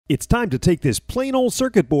It's time to take this plain old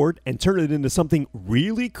circuit board and turn it into something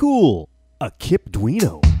really cool. A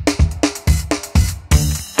Kipduino.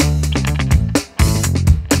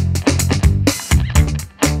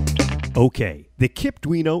 Okay, the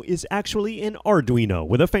Kipduino is actually an Arduino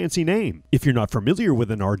with a fancy name. If you're not familiar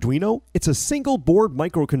with an Arduino, it's a single board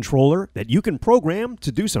microcontroller that you can program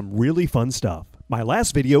to do some really fun stuff. My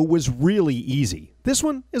last video was really easy. This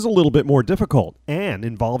one is a little bit more difficult and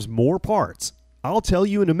involves more parts. I'll tell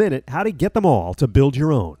you in a minute how to get them all to build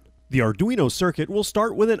your own. The Arduino circuit will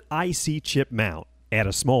start with an IC chip mount. Add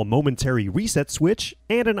a small momentary reset switch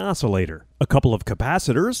and an oscillator, a couple of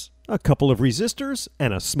capacitors, a couple of resistors,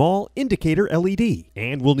 and a small indicator LED.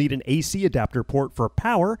 And we'll need an AC adapter port for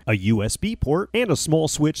power, a USB port, and a small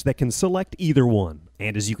switch that can select either one.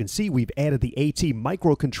 And as you can see, we've added the AT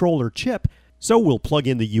microcontroller chip, so we'll plug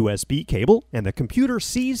in the USB cable and the computer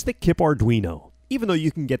sees the Kip Arduino. Even though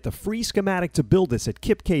you can get the free schematic to build this at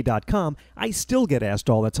kipkay.com, I still get asked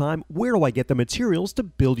all the time, where do I get the materials to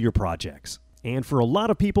build your projects? And for a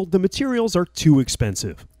lot of people, the materials are too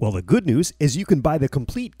expensive. Well, the good news is you can buy the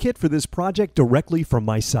complete kit for this project directly from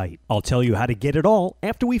my site. I'll tell you how to get it all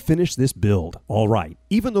after we finish this build. Alright,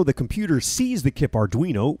 even though the computer sees the Kip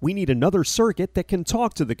Arduino, we need another circuit that can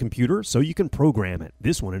talk to the computer so you can program it.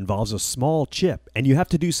 This one involves a small chip, and you have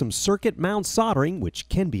to do some circuit mount soldering, which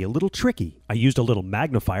can be a little tricky. I used a little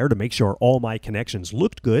magnifier to make sure all my connections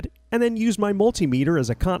looked good, and then used my multimeter as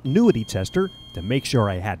a continuity tester to make sure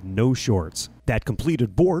I had no shorts. That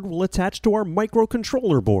completed board will attach to our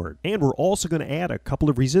microcontroller board, and we're also going to add a couple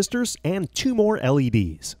of resistors and 2 more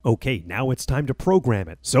LEDs. Okay, now it's time to program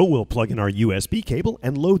it. So we'll plug in our USB cable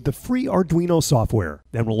and load the free Arduino software.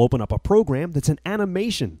 Then we'll open up a program that's an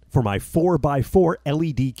animation for my 4x4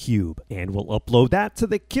 LED cube, and we'll upload that to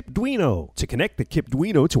the Kipduino. To connect the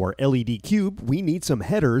Kipduino to our LED cube, we need some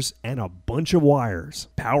headers and a bunch of wires.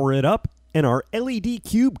 Power it up, and our LED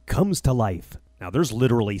cube comes to life. Now there's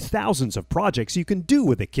literally thousands of projects you can do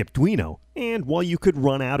with a Kipduino, and while you could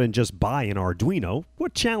run out and just buy an Arduino,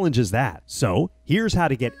 what challenge is that? So here's how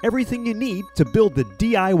to get everything you need to build the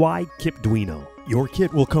DIY Kipduino. Your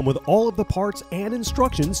kit will come with all of the parts and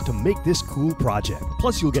instructions to make this cool project.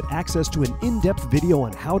 Plus you'll get access to an in-depth video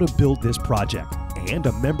on how to build this project, and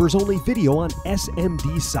a members-only video on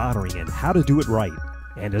SMD soldering and how to do it right.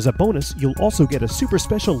 And as a bonus, you'll also get a super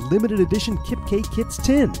special limited edition kipkay Kits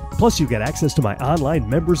tin. Plus you get access to my online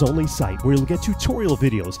members-only site where you'll get tutorial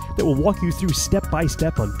videos that will walk you through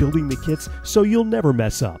step-by-step on building the kits so you'll never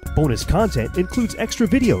mess up. Bonus content includes extra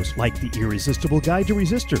videos like the irresistible guide to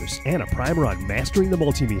resistors and a primer on mastering the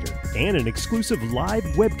multimeter and an exclusive live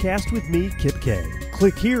webcast with me, Kipkay.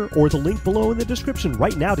 Click here or the link below in the description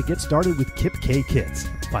right now to get started with kipkay Kits.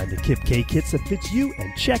 Find the kipkay Kits that fits you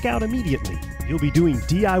and check out immediately. You'll be doing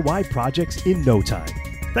DIY projects in no time.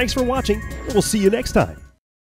 Thanks for watching, and we'll see you next time.